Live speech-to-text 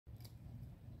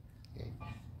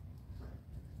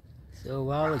So a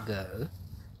while ago,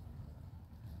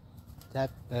 that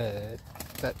bird,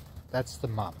 that's the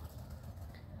mum.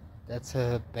 That's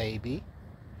her baby.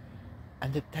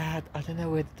 And the dad, I don't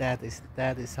know where the dad is. The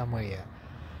dad is somewhere here.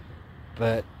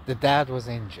 But the dad was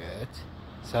injured,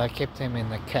 so I kept him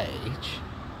in the cage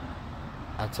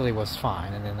until he was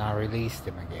fine, and then I released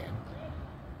him again.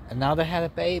 And now they had a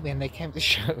baby and they came to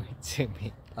show it to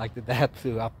me. Like the dad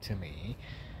flew up to me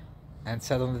and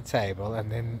sat on the table,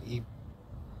 and then he,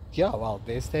 yeah, well,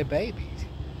 there's their baby.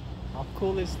 How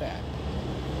cool is that?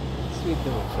 Sweet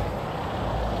little thing.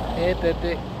 Hey,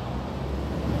 baby.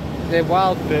 They're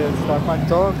wild birds, like my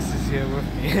dogs is here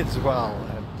with me as well.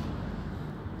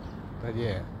 But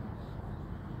yeah,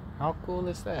 how cool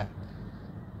is that?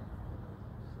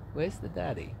 Where's the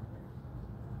daddy?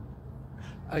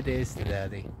 Oh, there's the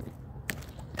daddy.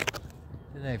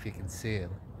 Don't know if you can see him.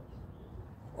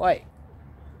 Wait,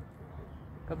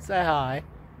 come say hi.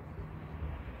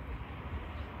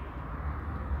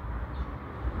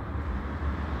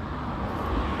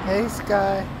 Hey,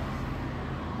 Sky.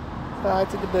 Say hi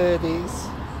to the birdies.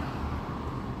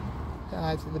 Say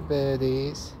hi to the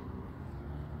birdies.